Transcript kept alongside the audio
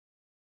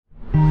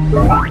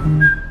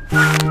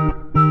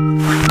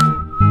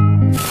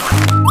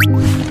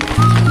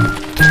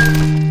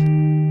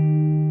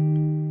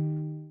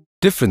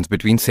Difference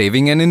between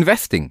saving and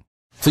investing.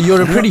 So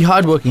you're a pretty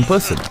hardworking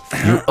person.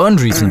 You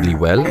earned reasonably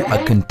well,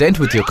 are content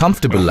with your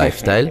comfortable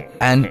lifestyle,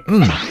 and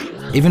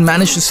even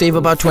managed to save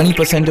about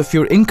 20% of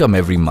your income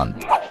every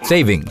month.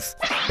 Savings.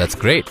 That's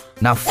great.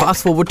 Now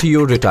fast forward to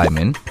your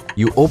retirement.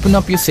 You open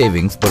up your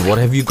savings, but what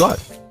have you got?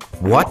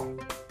 What?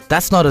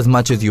 That's not as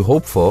much as you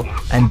hoped for,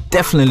 and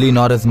definitely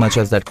not as much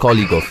as that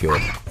colleague of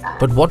yours.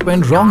 But what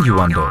went wrong, you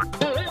wonder?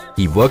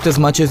 He worked as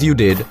much as you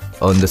did,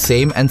 earned the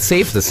same and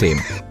saved the same.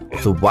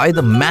 So why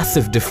the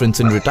massive difference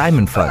in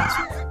retirement funds?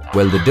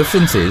 Well, the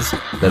difference is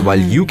that while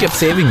you kept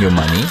saving your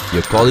money,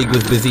 your colleague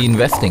was busy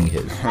investing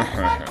his.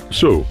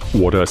 So,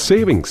 what are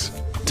savings?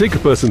 Take a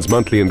person's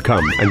monthly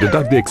income and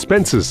deduct the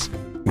expenses.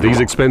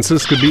 These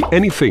expenses could be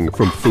anything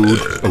from food,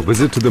 a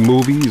visit to the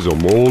movies or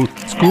mall,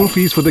 school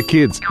fees for the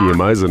kids,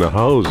 EMIs on a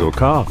house or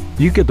car.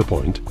 You get the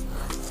point.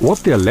 What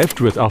they are left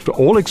with after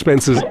all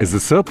expenses is the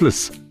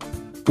surplus.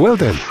 Well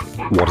then,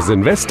 what is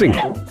investing?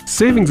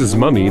 Savings is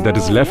money that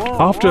is left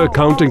after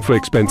accounting for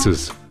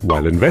expenses,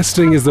 while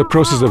investing is the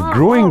process of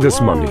growing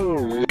this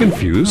money.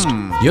 Confused?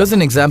 Here's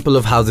an example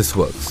of how this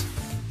works.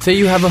 Say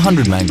you have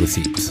 100 mango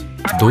seeds.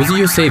 Those are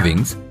your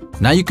savings.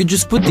 Now you could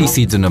just put these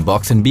seeds in a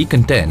box and be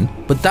content,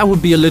 but that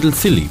would be a little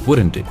silly,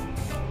 wouldn't it?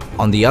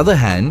 On the other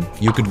hand,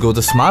 you could go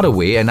the smarter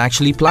way and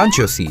actually plant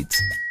your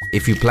seeds.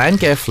 If you plan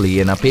carefully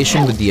and are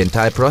patient with the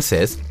entire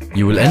process,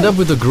 you will end up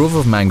with a grove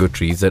of mango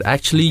trees that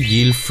actually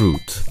yield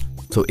fruit.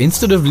 So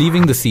instead of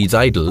leaving the seeds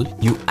idle,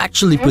 you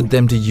actually put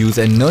them to use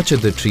and nurture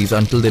the trees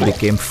until they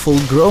became full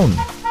grown.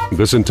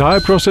 This entire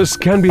process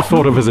can be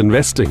thought of as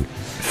investing.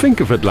 Think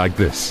of it like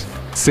this.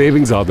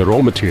 Savings are the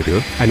raw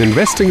material and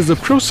investing is the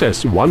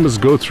process one must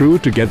go through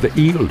to get the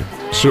yield.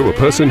 So a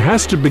person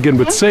has to begin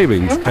with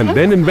savings and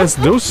then invest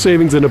those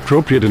savings in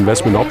appropriate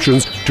investment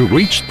options to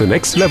reach the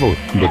next level.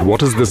 But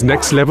what is this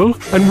next level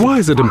and why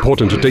is it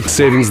important to take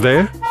savings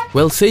there?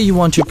 Well, say you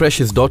want your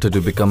precious daughter to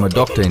become a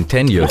doctor in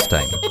 10 years'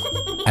 time.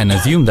 And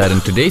assume that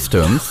in today's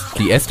terms,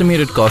 the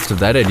estimated cost of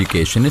that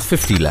education is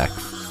 50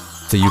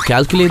 lakhs. So you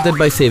calculate that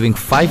by saving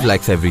 5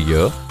 lakhs every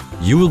year,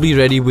 you will be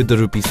ready with the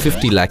rupees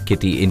 50 lakh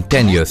kitty in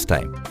 10 years'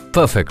 time.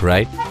 Perfect,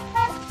 right?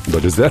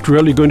 But is that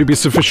really going to be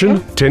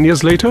sufficient 10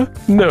 years later?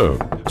 No.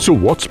 So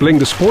what's playing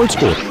the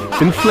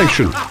spoilsport?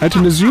 Inflation. At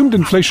an assumed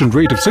inflation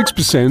rate of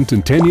 6%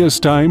 in 10 years'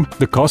 time,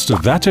 the cost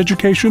of that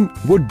education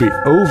would be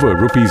over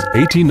rupees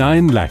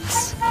 89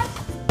 lakhs.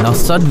 Now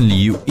suddenly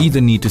you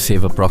either need to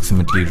save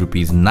approximately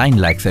rupees 9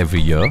 lakhs every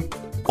year,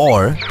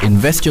 or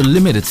invest your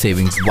limited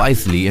savings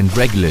wisely and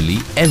regularly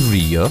every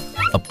year,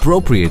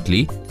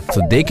 appropriately, so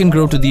they can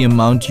grow to the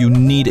amount you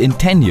need in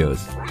 10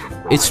 years.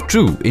 It's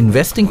true,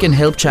 investing can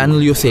help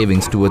channel your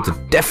savings towards a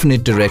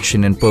definite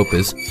direction and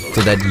purpose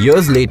so that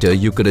years later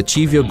you could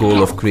achieve your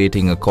goal of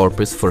creating a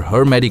corpus for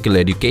her medical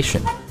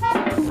education.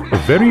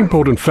 A very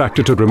important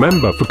factor to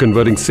remember for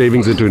converting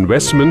savings into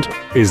investment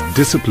is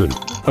discipline.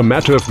 A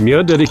matter of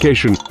mere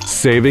dedication,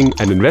 saving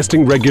and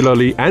investing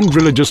regularly and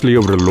religiously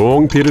over a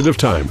long period of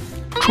time.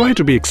 Try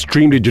to be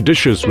extremely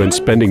judicious when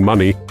spending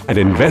money and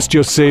invest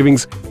your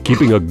savings,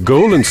 keeping a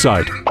goal in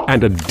sight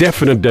and a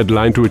definite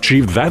deadline to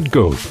achieve that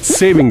goal.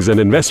 Savings and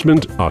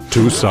investment are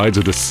two sides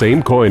of the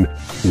same coin.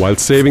 While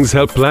savings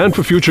help plan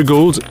for future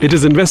goals, it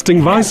is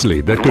investing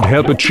wisely that could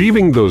help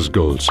achieving those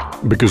goals.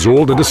 Because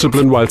all the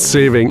discipline while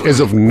saving is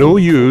of no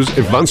use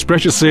if one's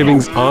precious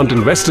savings aren't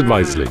invested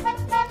wisely.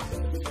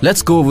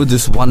 Let's go over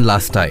this one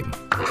last time.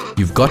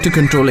 You've got to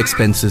control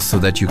expenses so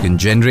that you can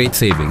generate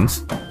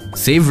savings.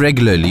 Save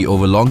regularly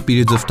over long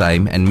periods of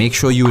time and make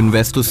sure you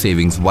invest those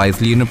savings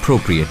wisely and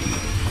appropriately.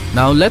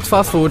 Now let's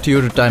fast forward to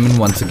your retirement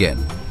once again.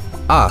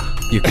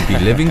 You could be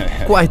living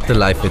quite the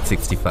life at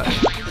 65.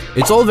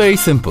 It's all very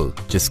simple,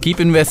 just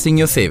keep investing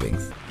your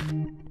savings.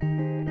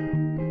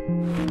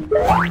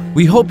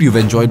 We hope you've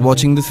enjoyed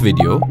watching this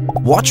video.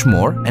 Watch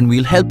more and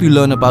we'll help you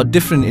learn about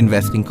different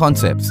investing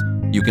concepts.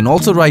 You can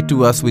also write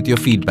to us with your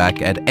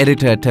feedback at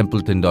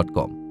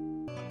editor@templeton.com.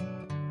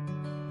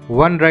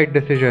 One right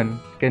decision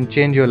can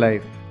change your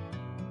life.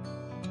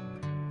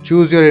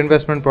 Choose your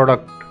investment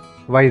product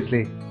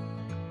wisely.